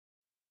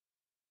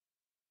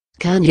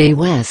Kanye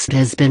West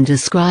has been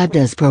described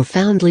as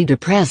profoundly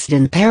depressed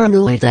and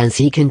paranoid as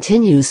he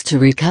continues to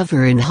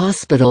recover in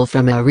hospital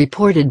from a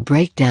reported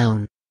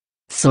breakdown.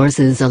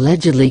 Sources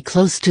allegedly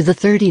close to the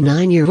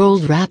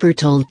 39-year-old rapper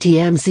told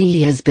TMZ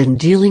he has been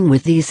dealing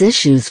with these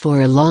issues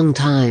for a long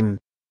time.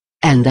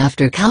 And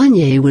after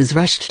Kanye was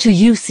rushed to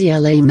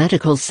UCLA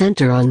Medical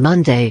Center on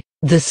Monday,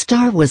 the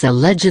star was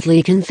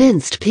allegedly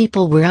convinced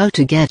people were out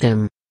to get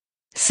him.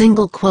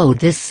 Single quote,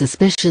 "This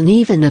suspicion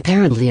even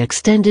apparently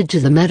extended to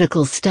the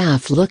medical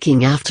staff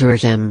looking after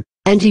him,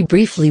 and he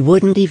briefly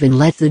wouldn't even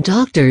let the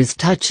doctors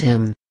touch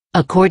him,"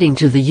 according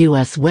to the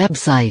U.S.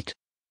 website.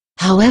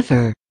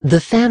 However, the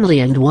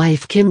family and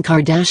wife Kim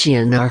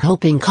Kardashian are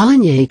hoping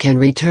Kanye can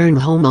return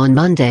home on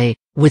Monday,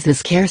 with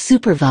his care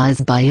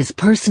supervised by his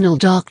personal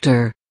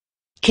doctor.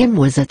 Kim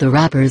was at the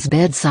rapper's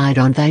bedside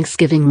on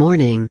Thanksgiving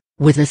morning,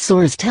 with a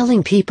source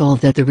telling People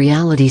that the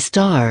reality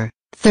star,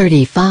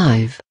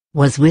 35,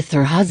 was with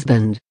her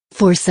husband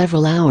for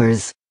several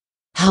hours.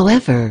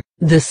 However,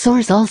 the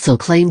source also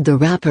claimed the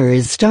rapper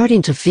is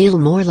starting to feel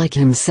more like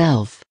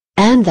himself,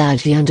 and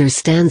that he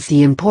understands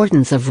the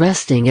importance of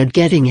resting and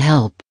getting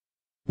help.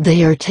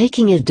 They are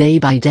taking it day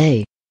by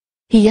day.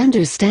 He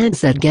understands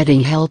that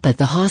getting help at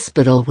the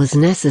hospital was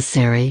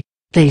necessary,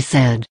 they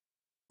said.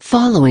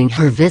 Following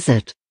her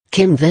visit,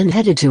 Kim then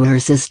headed to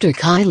her sister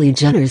Kylie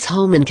Jenner's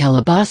home in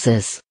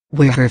Calabasas,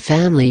 where her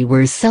family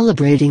were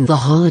celebrating the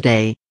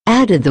holiday,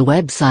 added the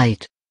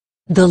website.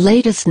 The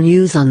latest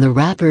news on the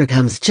rapper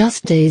comes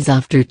just days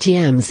after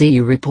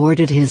TMZ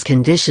reported his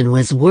condition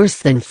was worse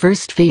than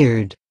first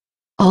feared.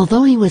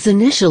 Although he was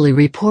initially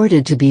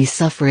reported to be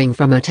suffering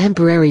from a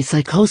temporary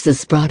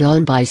psychosis brought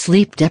on by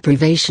sleep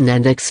deprivation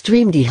and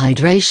extreme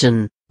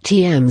dehydration,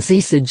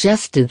 TMZ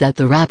suggested that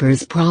the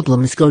rapper's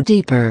problems go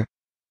deeper.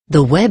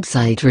 The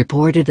website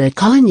reported that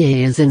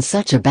Kanye is in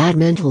such a bad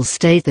mental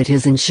state that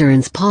his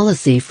insurance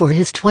policy for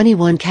his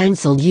 21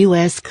 canceled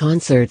U.S.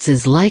 concerts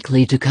is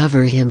likely to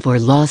cover him for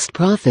lost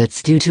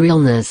profits due to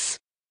illness.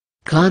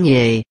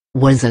 Kanye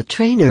was at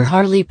trainer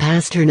Harley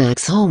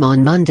Pasternak's home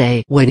on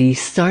Monday when he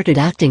started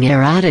acting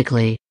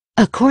erratically,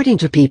 according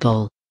to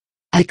People.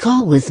 A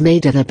call was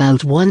made at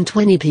about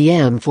 1:20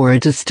 p.m. for a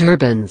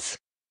disturbance.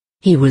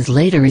 He was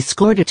later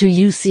escorted to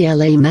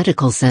UCLA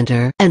Medical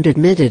Center and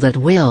admitted at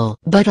will,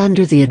 but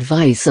under the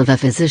advice of a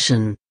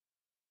physician.